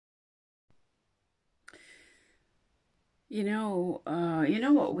You know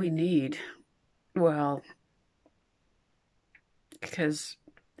what we need? Well, because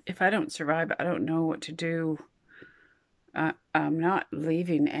if I don't survive, I don't know what to do. I'm not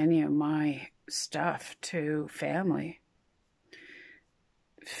leaving any of my stuff to family.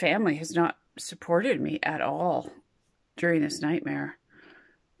 Family has not supported me at all during this nightmare.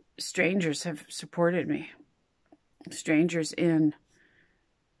 Strangers have supported me. Strangers in,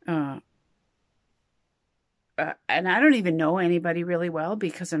 uh, and I don't even know anybody really well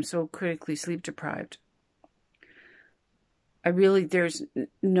because I'm so critically sleep deprived. There's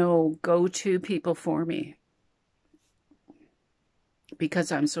no go-to people for me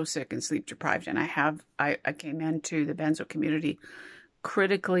because I'm so sick and sleep deprived. And I came into the benzo community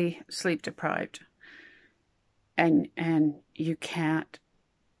critically sleep deprived. And you can't,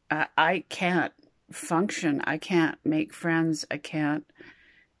 I can't function. I can't make friends. I can't,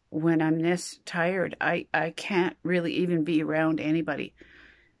 when I'm this tired, I can't really even be around anybody.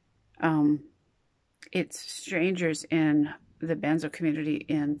 It's strangers in the benzo community,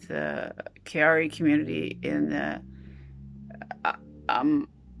 in the Chiari community, in the um,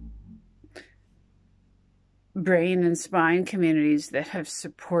 brain and spine communities that have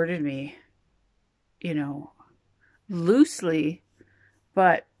supported me, loosely,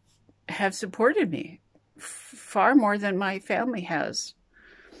 but have supported me far more than my family has.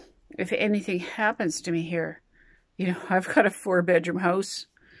 If anything happens to me here, I've got a 4-bedroom house.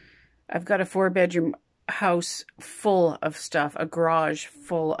 I've got a 4-bedroom house full of stuff, a garage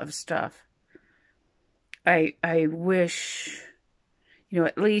full of stuff. I wish,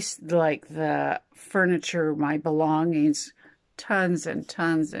 at least like the furniture, my belongings, tons and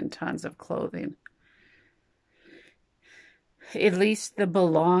tons and tons of clothing. At least the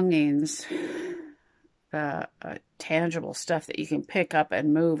belongings, the tangible stuff that you can pick up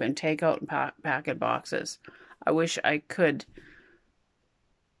and move and take out and pack in boxes. I wish I could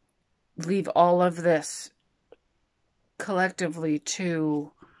leave all of this collectively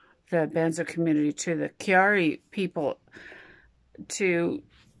to the benzo community, to the Chiari people, to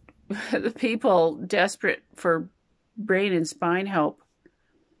the people desperate for brain and spine help.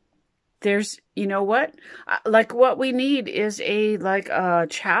 There's, you know what? Like what we need is a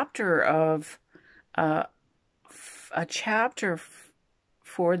chapter of, a chapter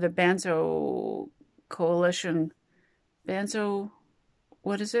for the benzo coalition,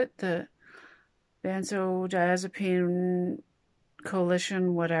 what is it? The benzodiazepine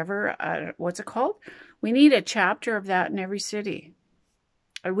coalition, whatever. What's it called? We need a chapter of that in every city.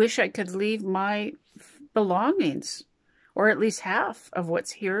 I wish I could leave my belongings, or at least half of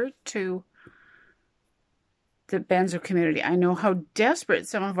what's here, to the benzo community. I know how desperate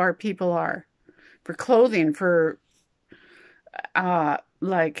some of our people are for clothing, for, I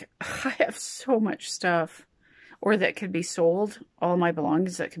have so much stuff, or that could be sold, all my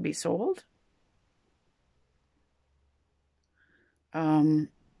belongings that could be sold.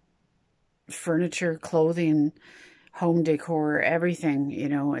 Furniture, clothing, home decor, everything,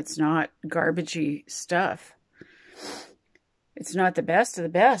 it's not garbagey stuff. It's not the best of the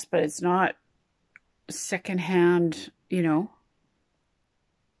best, but it's not secondhand,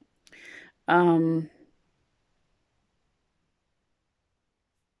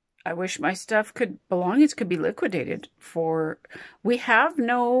 I wish my belongings could be liquidated for, we have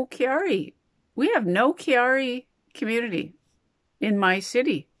no Chiari. We have no Chiari community in my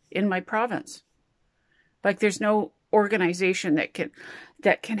city, in my province. Like there's no organization that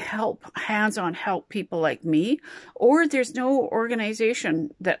can help, hands-on help people like me, or there's no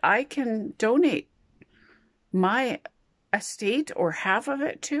organization that I can donate my estate or half of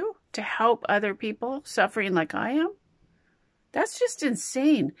it to help other people suffering like I am. That's just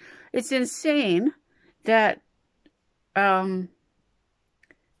insane. It's insane that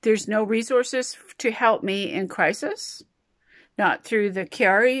there's no resources to help me in crisis. Not through the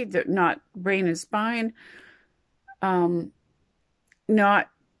Chiari, not brain and spine, not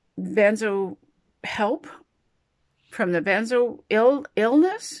benzo help from the benzo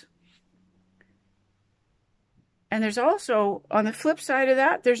illness. And there's also, on the flip side of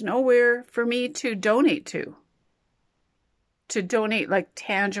that, there's nowhere for me to donate to donate like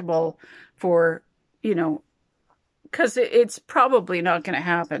tangible for, because it's probably not going to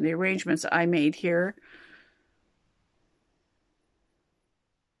happen. The arrangements I made here,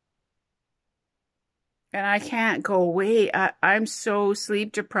 and I can't go away. I'm so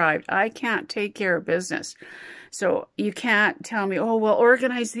sleep deprived. I can't take care of business. So you can't tell me, oh, well,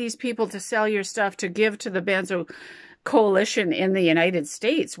 organize these people to sell your stuff to give to the benzo coalition in the United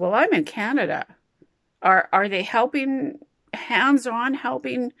States. Well, I'm in Canada. Are they helping hands-on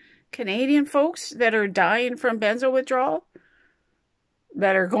helping Canadian folks that are dying from benzo withdrawal,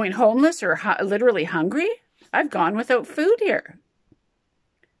 that are going homeless or literally hungry. I've gone without food here.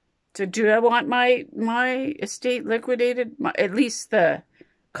 So do I want my estate liquidated? At least the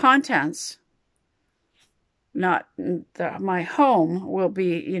contents, not my home will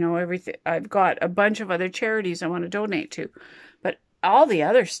be, everything. I've got a bunch of other charities I want to donate to, but all the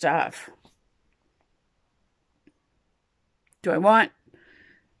other stuff. Do I want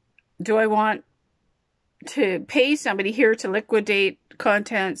to pay somebody here to liquidate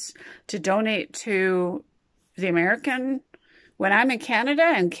contents to donate to the American when I'm in Canada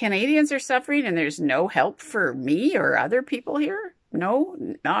and Canadians are suffering and there's no help for me or other people here? No,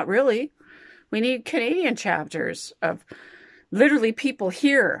 not really. We need Canadian chapters of literally people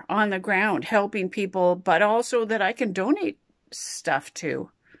here on the ground helping people, but also that I can donate stuff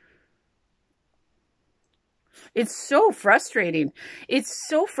to. It's so frustrating. It's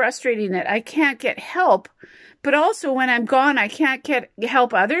so frustrating that I can't get help, but also when I'm gone, I can't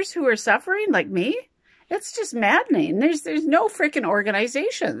help others who are suffering like me. It's just maddening. There's no freaking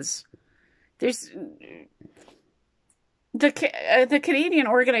organizations. There's the Canadian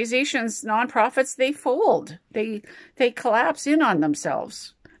organizations, nonprofits, they fold. They collapse in on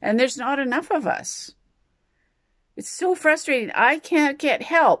themselves, and there's not enough of us. It's so frustrating. I can't get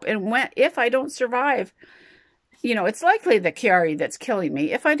help, and if I don't survive, it's likely the Chiari that's killing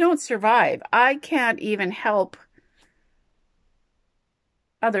me. If I don't survive, I can't even help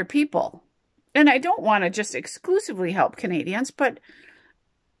other people. And I don't want to just exclusively help Canadians, but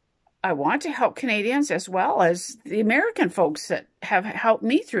I want to help Canadians as well as the American folks that have helped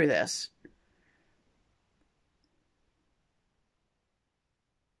me through this.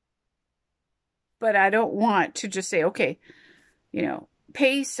 But I don't want to just say, okay,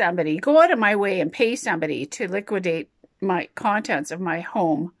 pay somebody, go out of my way and pay somebody to liquidate my contents of my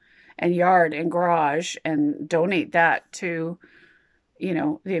home and yard and garage and donate that to,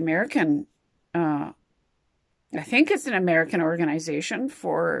 the American, I think it's an American organization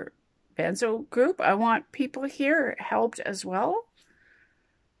for benzo group. I want people here helped as well.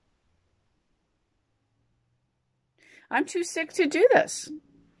 I'm too sick to do this.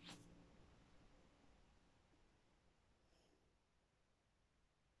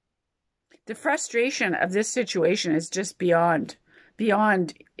 The frustration of this situation is just beyond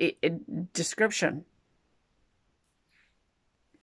description.